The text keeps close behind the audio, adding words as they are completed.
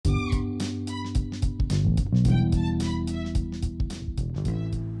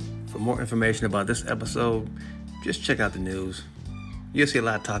more information about this episode, just check out the news. You'll see a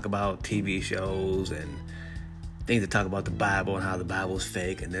lot of talk about TV shows and things that talk about the Bible and how the Bible's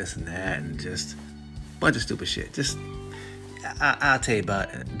fake and this and that and just a bunch of stupid shit. I'll tell you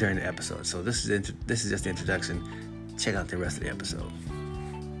about it during the episode. So this is just the introduction. Check out the rest of the episode.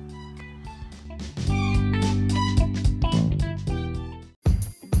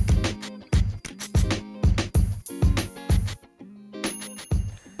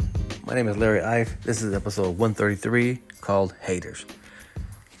 My name is Larry Ife. This is episode 133 called Haters.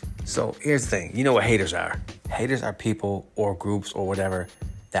 So here's the thing. You know what haters are? Haters are people or groups or whatever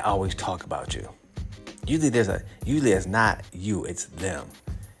that always talk about you. Usually it's not you, it's them.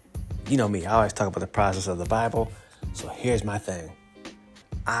 You know me, I always talk about the process of the Bible. So here's my thing.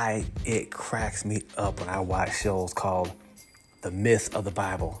 It cracks me up when I watch shows called The Myth of the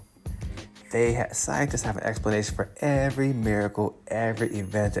Bible. Scientists have an explanation for every miracle, every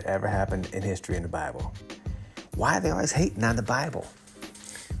event that ever happened in history in the Bible. Why are they always hating on the Bible?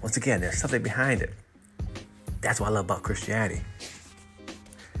 Once again, there's something behind it. That's what I love about Christianity.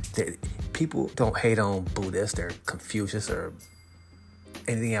 People don't hate on Buddhists or Confucius or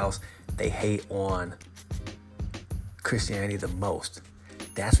anything else. They hate on Christianity the most.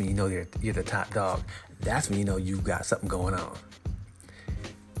 That's when you know you're the top dog. That's when you know you've got something going on.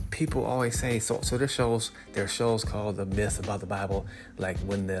 People always say, so there are shows called The Myth about the Bible, like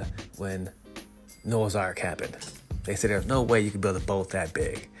when Noah's Ark happened. They said there's no way you could build a boat that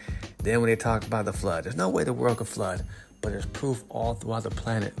big. Then when they talked about the flood, there's no way the world could flood, but there's proof all throughout the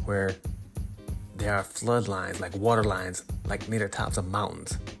planet where there are flood lines, like water lines, like near the tops of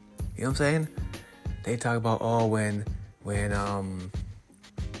mountains. You know what I'm saying? They talk about,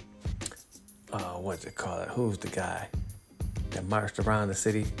 what's it called? Who's the guy that marched around the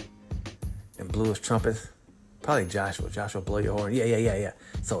city and blew his trumpet? Probably Joshua. Joshua, blow your horn. Yeah.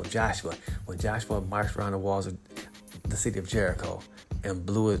 So when Joshua marched around the walls of the city of Jericho and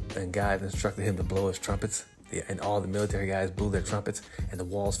blew it, and God instructed him to blow his trumpets, and all the military guys blew their trumpets, and the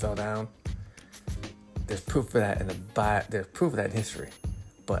walls fell down. There's proof of that there's proof of that in history.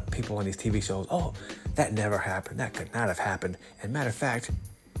 But people on these TV shows, that never happened. That could not have happened. And matter of fact,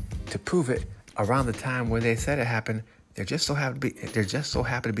 to prove it, around the time where they said it happened, there just so happened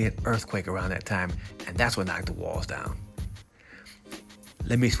to be an earthquake around that time, and that's what knocked the walls down.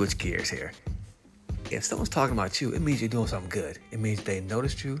 Let me switch gears here. If someone's talking about you, it means you're doing something good. It means they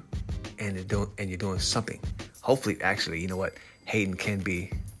noticed you, and you're doing something. Hopefully, actually, you know what? Hating can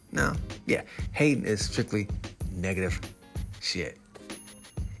be hating is strictly negative shit.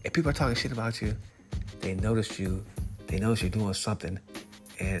 If people are talking shit about you, they notice you're doing something,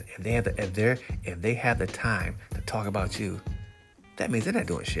 and if they have the time to talk about you, that means they're not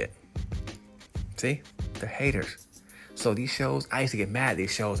doing shit. See? They're haters. So these shows, I used to get mad at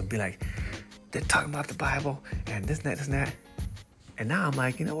these shows and be like, they're talking about the Bible and this and that. And now I'm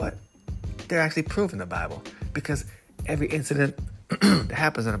like, you know what? They're actually proving the Bible, because every incident that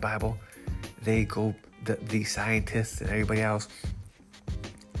happens in the Bible, the scientists and everybody else,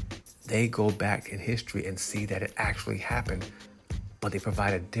 they go back in history and see that it actually happened, but they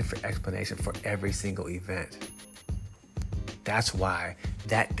provide a different explanation for every single event. That's why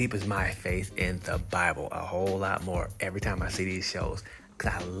that deep is my faith in the Bible a whole lot more every time I see these shows,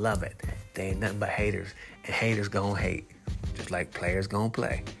 because I love it. They ain't nothing but haters, and haters gonna hate, just like players gonna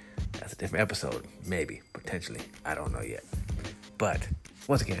play. That's a different episode, maybe, potentially. I don't know yet. But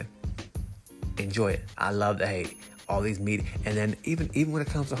once again, enjoy it. I love the hate. All these media, and then even when it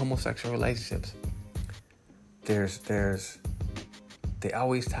comes to homosexual relationships, they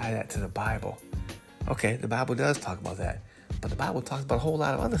always tie that to the Bible. Okay, the Bible does talk about that, but the Bible talks about a whole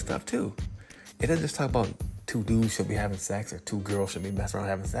lot of other stuff too. It doesn't just talk about two dudes should be having sex or two girls should be messing around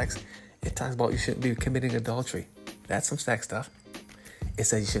having sex. It talks about you shouldn't be committing adultery. That's some sex stuff. It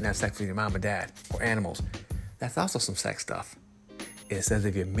says you shouldn't have sex with your mom and dad or animals. That's also some sex stuff. It says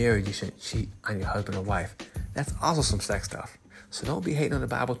if you're married, you shouldn't cheat on your husband or wife. That's also some sex stuff. So don't be hating on the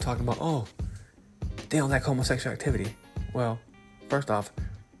Bible talking about, they don't like homosexual activity. Well, first off,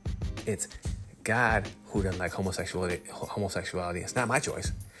 it's God who doesn't like homosexuality. It's not my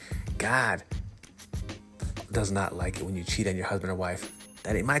choice. God does not like it when you cheat on your husband or wife.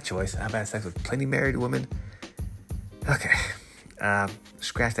 That ain't my choice. I've had sex with plenty married women. Okay.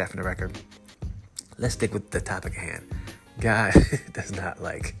 Scratch that from the record. Let's stick with the topic at hand. God does not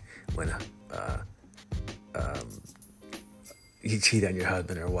like when you cheat on your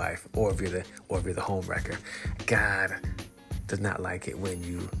husband or wife, or if you're the home wrecker. God does not like it when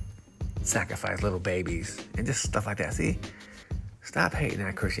you sacrifice little babies and just stuff like that. See, stop hating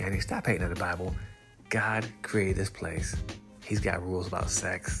on Christianity. Stop hating on the Bible. God created this place. He's got rules about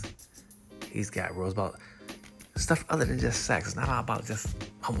sex. He's got rules about stuff other than just sex. It's not all about just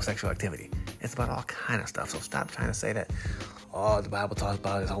homosexual activity. It's about all kind of stuff. So stop trying to say that, the Bible talks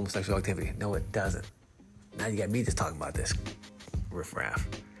about is homosexual activity. No, it doesn't. Now you got me just talking about this riffraff.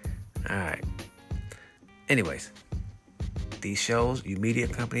 All right. Anyways, these shows, you media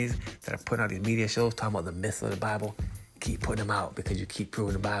companies that are putting out these media shows talking about the myths of the Bible, keep putting them out because you keep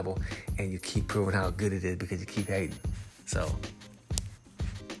proving the Bible and you keep proving how good it is because you keep hating. So,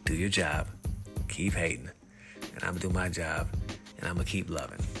 do your job, keep hating, and I'm going to do my job, and I'm going to keep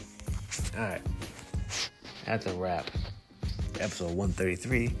loving. All right, that's a wrap. Episode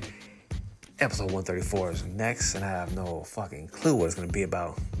 133. Episode 134 is next, and I have no fucking clue what it's going to be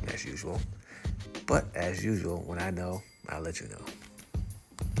about, as usual. But, as usual, when I know, I'll let you know.